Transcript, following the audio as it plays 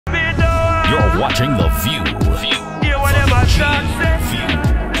watching The View.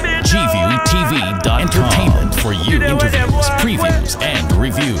 GViewTV.com. Entertainment for you. Interviews, previews, and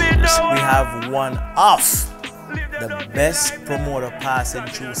reviews. We have one of the best promoter passing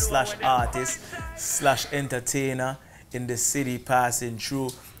through / artist / entertainer in the city, passing through,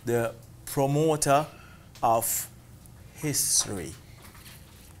 the promoter of history.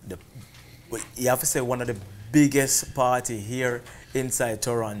 You have to say one of the biggest party here inside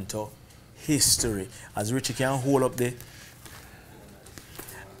Toronto, history. As Richie can hold up there.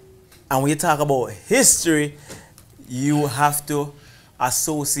 And when you talk about history, you have to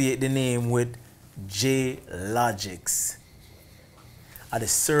associate the name with J Logix. And the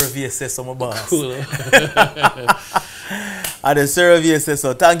survey says so, my boss. Cool. And the survey says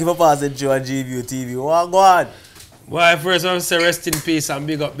so. Thank you for passing through on GView TV. Oh, God. Well, first I want to say rest in peace and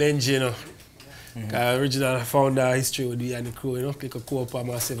big up Benji, you know. Original founder history with me and the crew, you know. Click a co-op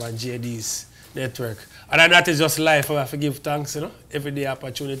massive and JD's network. And that is just life. I have to give thanks, you know. Everyday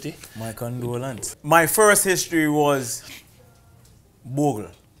opportunity. My condolence. My first history was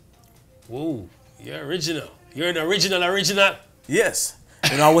Bogle. Whoa, you're original. You're an original. Yes.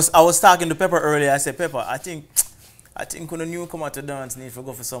 You know, I was talking to Pepper earlier. I said, Pepper, I think when a newcomer to dance need to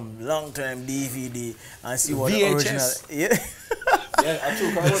go for some long-term DVD and see what the original. Yeah.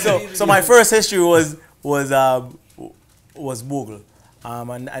 So my first history was Bogle,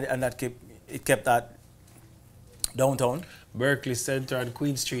 and that kept at downtown, Berkeley Center and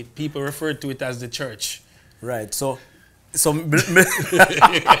Queen Street. People refer to it as the church. Right. So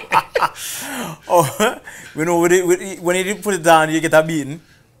oh, you know, when you put it down, you get a beating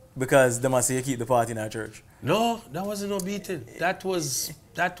because they must say you keep the party in our church. No, that wasn't no beating. That was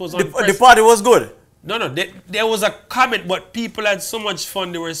the party was good. No, there was a comment, but people had so much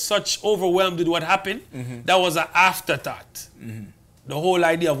fun. They were such overwhelmed with what happened. That was an afterthought. The whole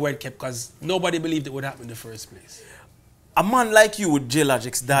idea of where it kept, because nobody believed it would happen in the first place. A man like you with J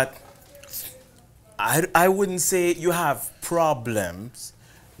Logix, that I wouldn't say you have problems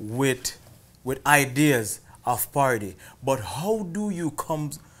with ideas of party, but how do you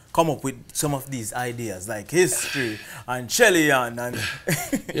come up with some of these ideas like history and Chilean and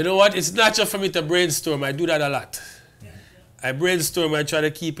You know what? It's not just for me to brainstorm. I do that a lot. I brainstorm, I try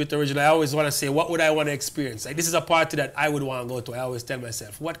to keep it original. I always want to say, what would I want to experience? Like, this is a party that I would want to go to. I always tell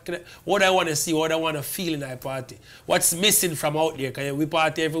myself, what I want to see, what I want to feel in that party. What's missing from out there? Because we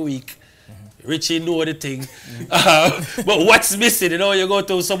party every week. Richie know the thing. But what's missing? You know, you go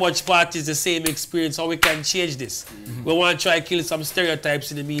to so much parties, the same experience. How we can change this? We want to try to kill some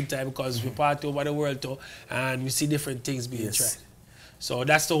stereotypes in the meantime because we party over the world too, and we see different things being tried. So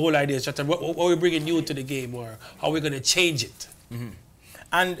that's the whole idea. What are we bringing new to the game, or how are we going to change it?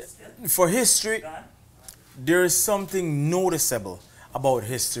 And for history, there is something noticeable about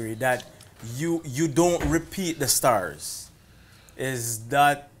history that you don't repeat the stars. Is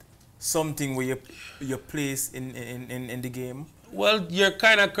that something where you place in the game? Well, you're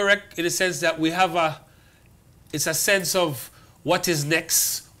kind of correct in the sense that we have it's a sense of what is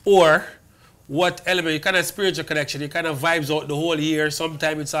next, or what element, you kind of spiritual connection, you kind of vibes out the whole year.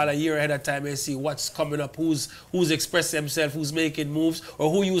 Sometimes it's all a year ahead of time and see what's coming up, who's expressing himself, who's making moves, or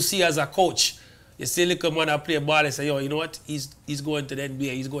who you see as a coach. You see a little man that play ball and say, yo, you know what, he's going to the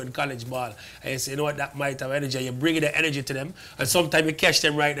NBA, he's going college ball. And you say, you know what, that might have energy. And you bring the energy to them, and sometimes you catch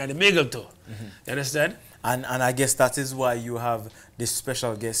them right now in the middle too. You understand? And I guess that is why you have this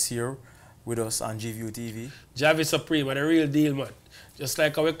special guest here with us on GView TV. Javi Supreme, and the real deal, man. Just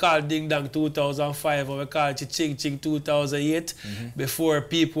like how we call Ding Dong 2005, or we call Ching Ching 2008, before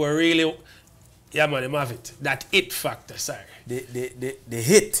people were really, yeah man, they have it. That it factor, sorry. The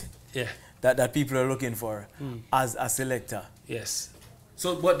hit. Yeah. That people are looking for as a selector. Yes.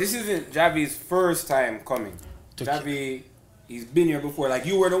 So, but this isn't Javi's first time coming. Javi, he's been here before. Like,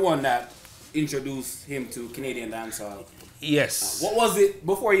 you were the one that introduced him to Canadian dancehall. Yes. What was it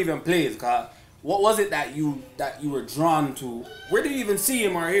before he even plays? What was it that you were drawn to? Where did you even see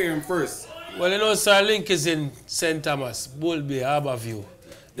him or hear him first? Well, you know, Sir Link is in St. Thomas, Bull Bay, Harborview,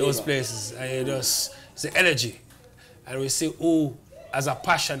 those places. And it's the energy. And we see who has a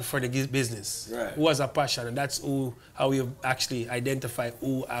passion for the business. Right. Who has a passion, and that's how we actually identify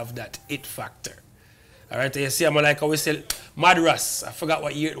who have that it factor. All right, you see, I'm like how we say Madras. I forgot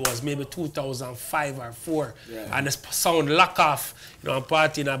what year it was, maybe 2005 or 4. Yeah. And the sound lock off, you know, I'm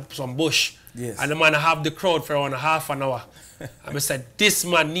partying at some bush. Yes. And the man have the crowd for around half an hour. And I said, this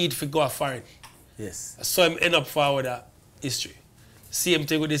man need to go foreign. Yes. I saw him end up forward that history. Same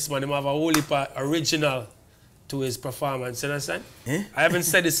thing with this man, him have a whole heap of original to his performance, you understand? I haven't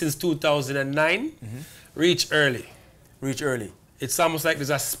said it since 2009. Reach early. Reach early. it's almost like there's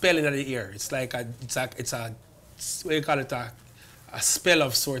a spell in the air. It's like it's a what do you call it, a spell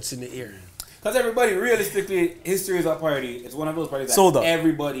of sorts in the air. Because everybody, realistically, history is a party. It's one of those parties that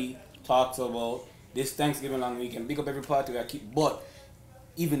everybody talks about. This Thanksgiving long weekend, big up every party I keep, but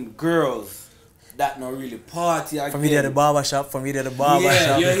even girls that not really party again. From here to the barber shop, from here to the barber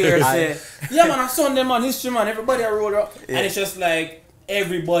shop. Yeah, you hear say, yeah man, on Sunday man, history man, everybody I roll up. Yeah. And it's just like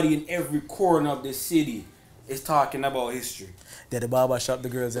everybody in every corner of the city is talking about history. The barber shop, the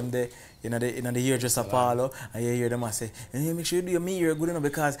girls them there, the hairdresser parlor, and you hear them and say, make sure you do your mirror good enough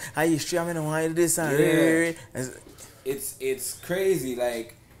because I history, I mean, why this and it's crazy,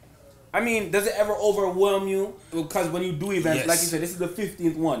 like. I mean, does it ever overwhelm you? Because when you do events, like you said, this is the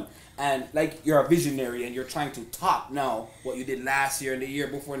 15th one. And like you're a visionary and you're trying to top now what you did last year and the year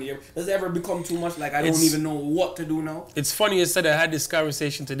before and the year. Does it ever become too much? Like I don't even know what to do now? It's funny you said I had this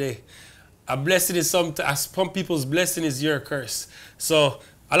conversation today. A blessing is some people's blessing is your curse. So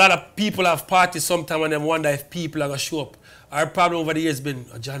a lot of people have parties sometime and they wonder if people are going to show up. Our problem over the years has been,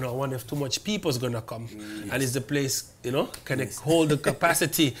 John, I wonder if too much people is going to come. And is the place, can it hold the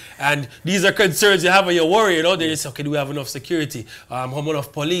capacity? And these are concerns you have when you worry, They just say, okay, do we have enough security? How much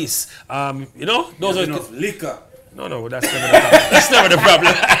enough police? Those are enough liquor. No, that's never the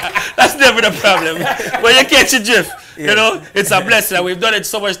problem. That's never the problem. When you catch a drift, it's a blessing. And we've done it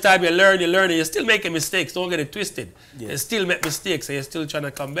so much time, you learn, and you're still making mistakes. Don't get it twisted. You still make mistakes, and you're still trying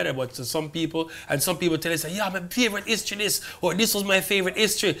to come better. But to some people tell us, yeah, my favorite history this, or this was my favorite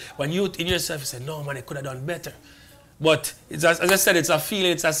history. When you in yourself, you say, no, man, I could have done better. But as I said, it's a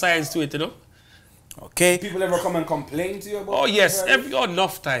feeling, it's a science to it, Okay. People ever come and complain to you about? Oh yes,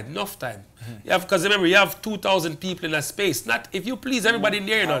 enough time. Because remember, you have 2,000 people in a space. Not if you please everybody in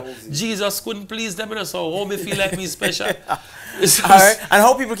there, Jesus couldn't please them, so how me feel like me special. Alright, and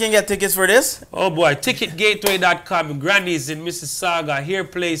how people can get tickets for this? Oh boy, ticketgateway.com, Granny's in Mississauga, Hair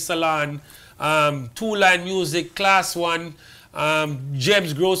Play Salon, Two Line Music, Class 1,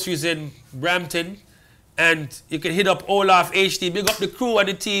 Jeb's Groceries in Brampton. And you can hit up Olaf HD. Big up the crew and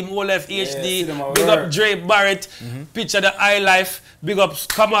the team, Olaf HD. Big up Dre Barrett. Picture the High Life. Big up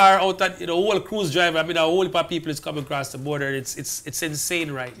Kamar out at the whole cruise driver. I mean, a whole heap of people is coming across the border. It's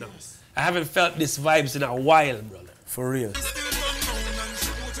insane right now. I haven't felt these vibes in a while, brother. For real.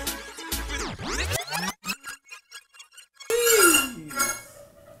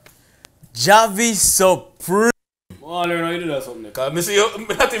 Javi Supreme. Oh, I don't know you do that something. Because I see you,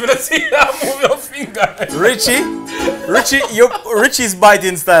 not even see that move your finger. Richie's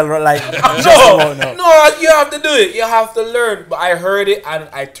biting style, like no, you have to do it. You have to learn. But I heard it and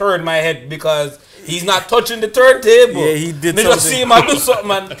I turned my head because he's not touching the turntable. Yeah, he did something. Just see him do something,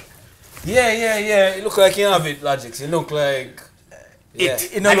 man. Yeah. It look like you have it, Logix. It look like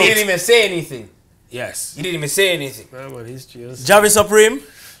it. And he didn't even say anything. Yes. He didn't even say anything. Javi Supreme.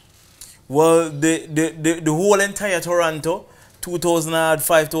 Well, the whole entire Toronto, 2,000 odd,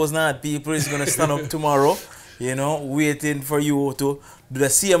 5,000 odd people is going to stand up tomorrow, waiting for you to do the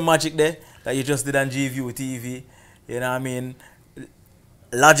same magic there that you just did on GView TV. You know what I mean?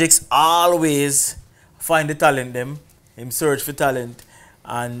 Logix always find the talent them, him search for talent.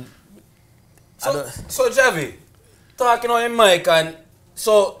 And so Javi, talking on your mic, and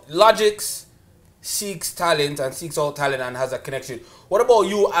so Logix seeks talent and seeks out talent and has a connection. What about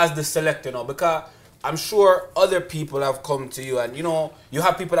you as the selector now? Because I'm sure other people have come to you and you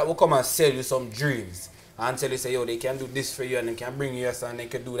have people that will come and sell you some dreams and tell you, say, yo, they can do this for you and they can bring you this and they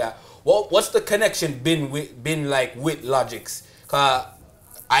can do that. What's the connection been like with Logix? Because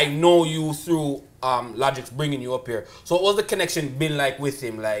I know you through Logix bringing you up here. So what's the connection been like with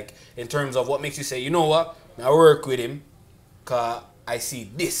him, like in terms of what makes you say, you know what, I work with him because I see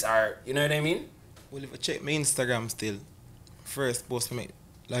this, or you know what I mean? Well, if I check my Instagram still, first post for me,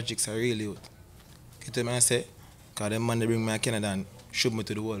 Logix are really out. Get to me and say, because them man they bring me to Canada and shoot me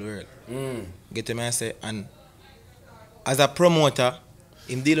to the whole world. Get to me and say, and as a promoter,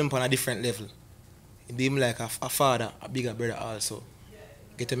 him dealing on a different level. He dealing like a father, a bigger brother also.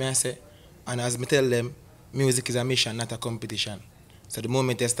 Get to me and say, and as me tell them, music is a mission, not a competition. So the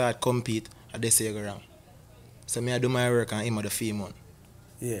moment they start compete, they say you go wrong. So me I do my work and him are the fame one.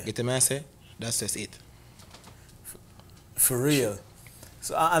 Yeah. Get to me and say, that's just it. For real.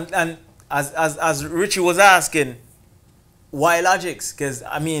 So and as Richie was asking, why Logix? Because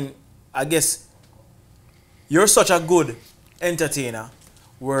I mean, I guess you're such a good entertainer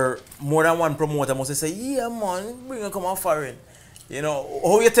where more than one promoter must say, yeah man, bring him come on foreign.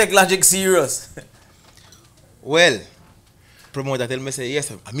 How you take Logix serious? Well, promoter tell me say,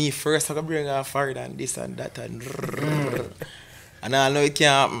 yes, me first I can bring her foreign and this and that and and I know it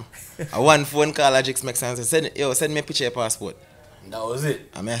can't happen. A one phone call Logix makes sense. Send me a picture of your passport. That was it.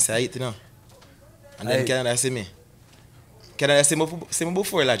 And I say, I eat, you know. And then Canada see me. Canada see me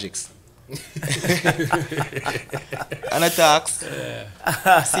before Logix. And I talks.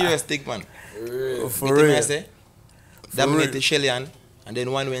 Serious thing, man. For real. I say, dominate the Shellian, and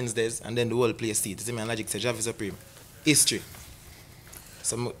then one Wednesdays, and then the whole place see it. See me and Logix say, Javi Supreme. History.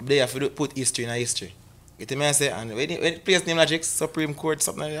 So they have to put history in a history. Get me I say, and when place name Logix, Supreme Court,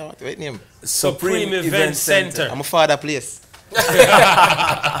 something like that. What name? Supreme Event Center. I'm a father place.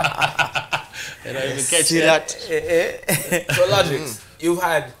 You know, you catch See that? So Logix, you've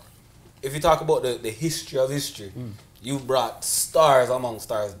had, if you talk about the history of history, you brought stars among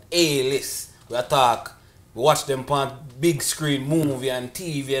stars, A-list. We watch them on big screen movie and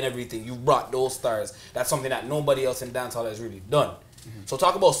TV and everything. You brought those stars. That's something that nobody else in dancehall has really done. So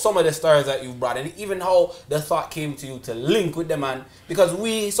talk about some of the stars that you brought and even how the thought came to you to link with them, man. Because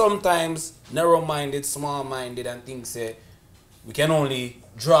we sometimes narrow-minded, small-minded and think say we can only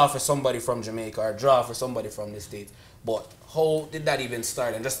draw for somebody from Jamaica or draw for somebody from the States. But how did that even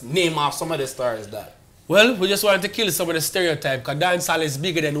start? And just name off some of the stars that. Well, we just wanted to kill some of the stereotype because dancehall is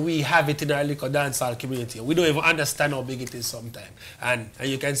bigger than we have it in our little dancehall community. We don't even understand how big it is sometimes. And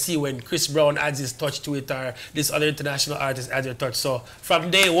you can see when Chris Brown adds his touch to it or this other international artist adds their touch. So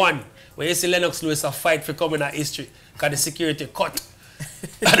from day one, when you see Lennox Lewis a fight for coming at history, because the security cut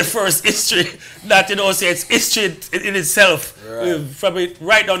at the first history, that you know, say it's history in itself. Right. From it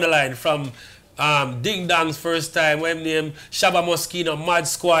right down the line, from Ding Dong's first time, when named Shabba Moschino, Mad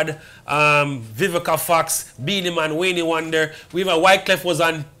Squad, Vivica Fox, Beanie Man, Wayne Wonder. We even Wyclef was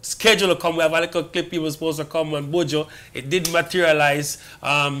on schedule to come. We have a little clip he was supposed to come on Bojo. It didn't materialize.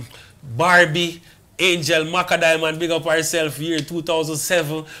 Barbie, Angel, Macadam, big up ourselves year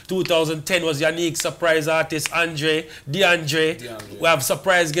 2007. 2010 was Unique surprise artist DeAndre. We have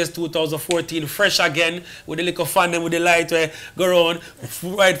surprise guest 2014, fresh again with the little fan with the light where go around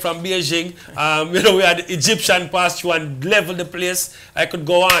right from Beijing. You know, we had Egyptian pass through and level the place. I could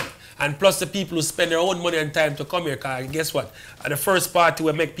go on. And plus the people who spend their own money and time to come here, because guess what? At the first party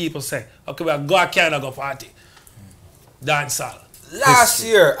we make people say, okay, we'll go to Canada, go party. Dancehall. Last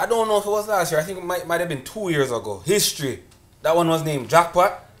year, I don't know if it was last year, I think it might have been 2 years ago. History. That one was named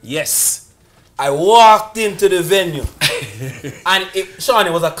Jackpot. Yes. I walked into the venue and Sean,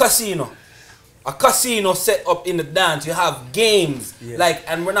 it was a casino. A casino set up in the dance. You have games. Like,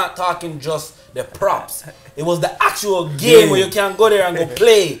 and we're not talking just the props. It was the actual game where you can go there and go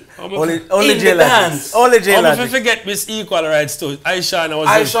play. Only in J the dance. Only J Logix. Logix. Don't forget Miss Equal Rights too. Aishana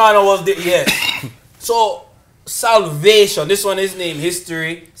was there, yes. So, Salvation. This one is named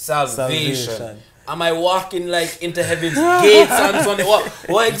History Salvation. Am I walking like into heaven's gates and Sunday?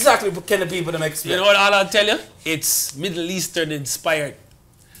 What exactly can the people them expect? You know what all I'll tell you? It's Middle Eastern inspired.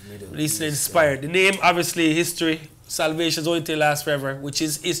 Middle Eastern inspired. The name obviously History Salvation is only to last forever, which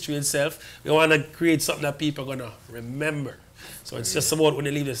is history itself. We want to create something that people are gonna remember. So it's just about when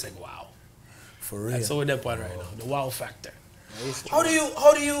they leave, they say, wow. For real. That's what they're on right now. The wow factor. How do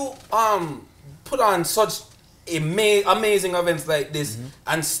you put on such amazing events like this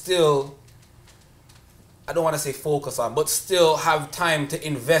and still, I don't want to say focus on, but still have time to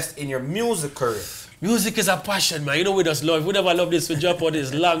invest in your music career? Music is a passion, man. You know we just love it. We never love this. We drop out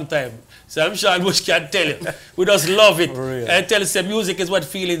this long time. So I'm sure Bush can tell you. We just love it. I tell you, say, music is what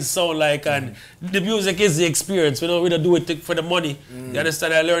feelings sound like, and the music is the experience. We don't do it for the money. You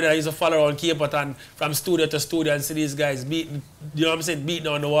understand? I learned that I used to follow around Cape Town from studio to studio and see these guys beating, you know what I'm saying, beating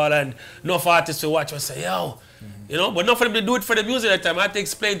on the wall, and enough artists to watch and say, yo. You know, but not for them to do it for the music at the time. I had to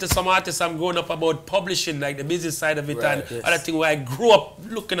explain to some artists I'm growing up about publishing, like the business side of it, and other things where I grew up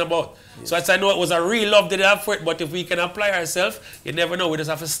looking about. So I know it was a real love that I have for it, but if we can apply ourselves, you never know. We just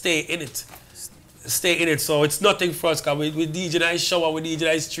have to stay in it. Stay in it. So it's nothing for us, because we DJ nice shower, we DJ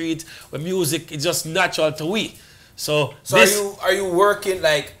nice street, with music, it's just natural to we. So are you working,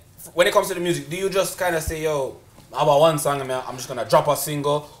 like, when it comes to the music, do you just kind of say, yo, how about one song, I'm just going to drop a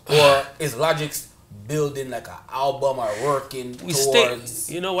single, or is Logix building like an album or working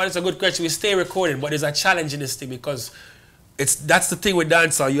towards? You know what, it's a good question. We stay recording, but there's a challenge in this thing, because that's the thing with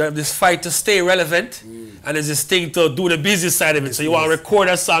dancehall. You have this fight to stay relevant, and there's this thing to do the business side of it. So you want to record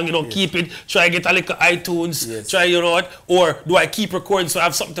a song, you know, keep it, try to get a little iTunes, try, you know what, or do I keep recording so I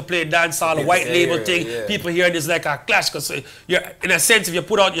have something to play dancehall, a white label thing. People hear this like a clash, because you're, in a sense, if you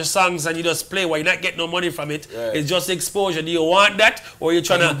put out your songs and you just play while you're not getting no money from it, it's just exposure. Do you want that, or you're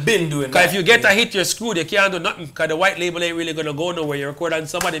trying to? You've been doing that. Because if you get a hit, you're screwed. You can't do nothing, because the white label ain't really gonna go nowhere. You record on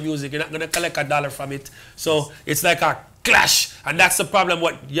somebody music, you're not gonna collect $1 from it. So it's like a clash, and that's the problem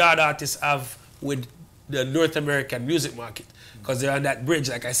what yard artists have with the North American music market because they're on that bridge.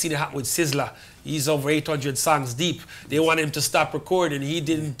 Like I seen it happen with Sizzla. He's over 800 songs deep. They want him to stop recording. He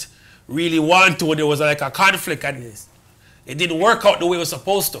didn't really want to. There was like a conflict and it didn't work out the way it was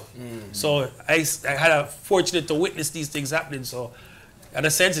supposed to. So I had a fortunate to witness these things happening. So in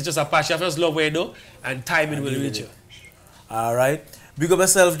a sense, it's just a passion. I just love what you do and timing will reach you. All right. Big up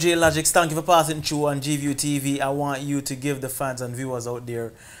yourself, J Logix. Thank you for passing through on GView TV. I want you to give the fans and viewers out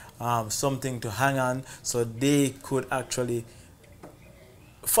there something to hang on so they could actually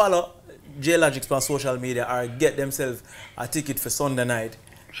follow J Logix on social media or get themselves a ticket for Sunday night.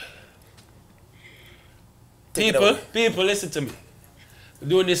 People, listen to me. We're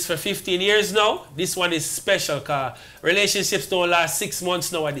doing this for 15 years now. This one is special because relationships don't last 6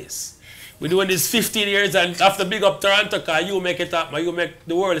 months nowadays. We're doing this 15 years and after big up Toronto because you make it up, you make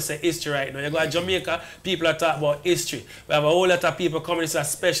the world say history right now. You go to Jamaica, people are talking about history. We have a whole lot of people coming. It's a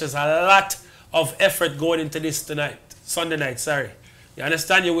special. There's a lot of effort going into this tonight. Sunday night, sorry. You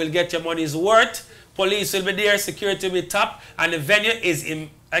understand? You will get your money's worth. Police will be there, security will be top, and the venue is in.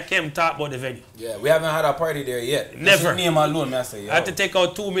 I can't talk about the venue. Yeah, we haven't had a party there yet. Never. Name alone, I say, I had to take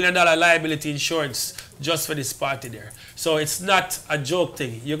out $2 million liability insurance just for this party there. So it's not a joke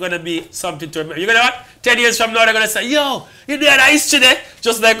thing. You're going to be something to remember. You're going to what? 10 years from now, they're going to say, yo, you did a history there.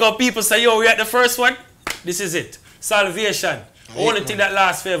 Just like how people say, yo, we at the first one. This is it. Salvation. Only thing that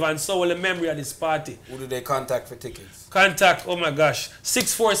lasts forever, and so will the memory of this party. Who do they contact for tickets? Contact, oh my gosh,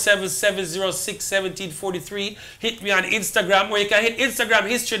 647-706-1743. Hit me on Instagram, where you can hit Instagram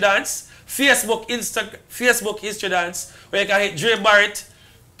History Dance, Facebook History Dance, where you can hit Dre Barrett,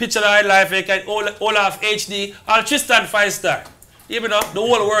 Picture of High Life, where you can Olaf HD, or Tristan 5-star. Even though the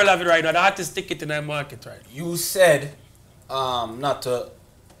whole world have it right now, the hottest ticket in that market right now. You said, not to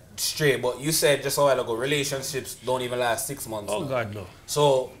stray, but you said just a while ago, relationships don't even last 6 months. Oh now. God, no.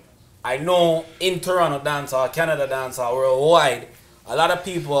 So I know in Toronto dance or Canada dance or worldwide, a lot of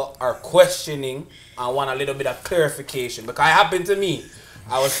people are questioning and want a little bit of clarification. Because it happened to me.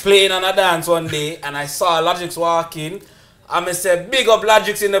 I was playing on a dance one day and I saw Logix walk in. And I said, big up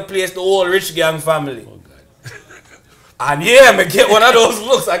Logix in the place, the whole rich gang family. Oh God. And yeah, I get one of those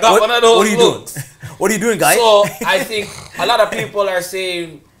looks. I got one of those looks. What are you doing, guys? So I think a lot of people are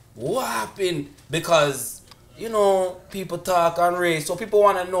saying, what happened? Because, you know, people talk on race. So people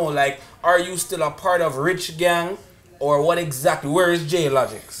want to know, like, are you still a part of Rich Gang? Or what exactly? Where is J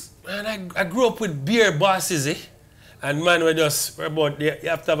Logix? Man, I grew up with beer bosses, eh? And man, you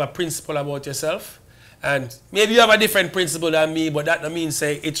have to have a principle about yourself. And maybe you have a different principle than me, but that doesn't mean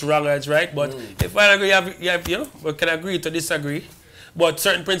say it's wrong or it's right. But if I agree, you know, we can agree to disagree. But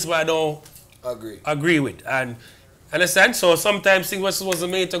certain principles I don't agree with. And understand? So sometimes things was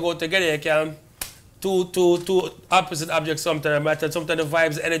made to go together. You can two opposite objects sometimes matter. Sometimes the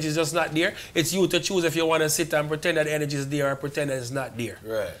vibes, the energy is just not there. It's you to choose if you want to sit and pretend that the energy is there or pretend that it's not there.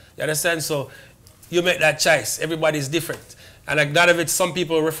 Right. You understand? So you make that choice. Everybody's different. And like that of it, some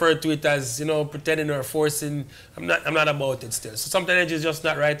people refer to it as, you know, pretending or forcing. I'm not about it still. So sometimes energy is just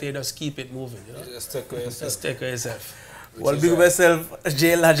not right there. Just keep it moving. You know? Just take care of yourself. Just take care of yourself. Well, big up yourself,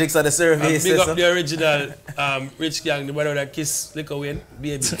 J Logix on the survey. Big up the original Rich Gang, the brother that kiss Liquor Wayne,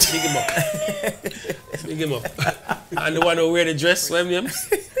 baby. Big him up. Big him up. And the one who wear the dress, what name?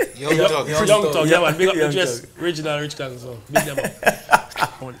 Young Thug. Young Thug, yeah man. Big up the dress, original Rich Gang, so big them up.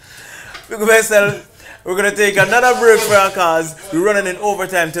 Big up yourself. We're going to take another break for our cause. We're running in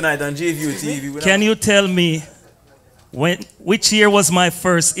overtime tonight on GView TV. Can you tell me which year was my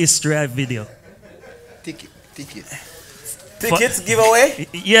first History video? Tickets giveaway?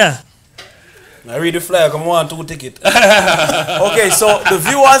 Yeah. I read the flag. I'm 1, 2 ticket. Okay, so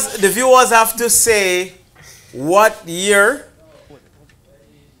the viewers have to say what year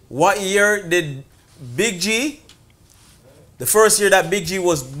did Big G, the first year that Big G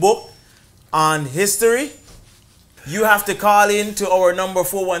was booked on History. You have to call in to our number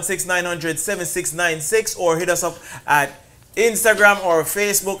 416-900-7696 or hit us up at Instagram or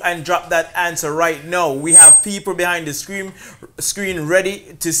Facebook and drop that answer right now. We have people behind the screen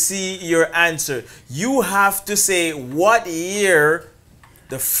ready to see your answer. You have to say what year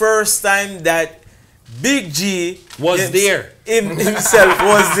the first time that Big G was there. Himself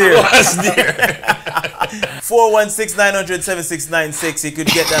was there. Was there. 416-900-7696. You could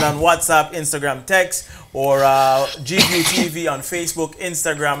get that on WhatsApp, Instagram text, or GView TV on Facebook,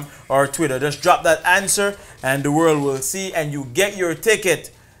 Instagram, or Twitter. Just drop that answer and the world will see, and you get your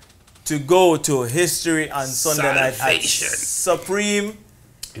ticket to go to History on Sunday night at Supreme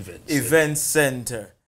Event Center.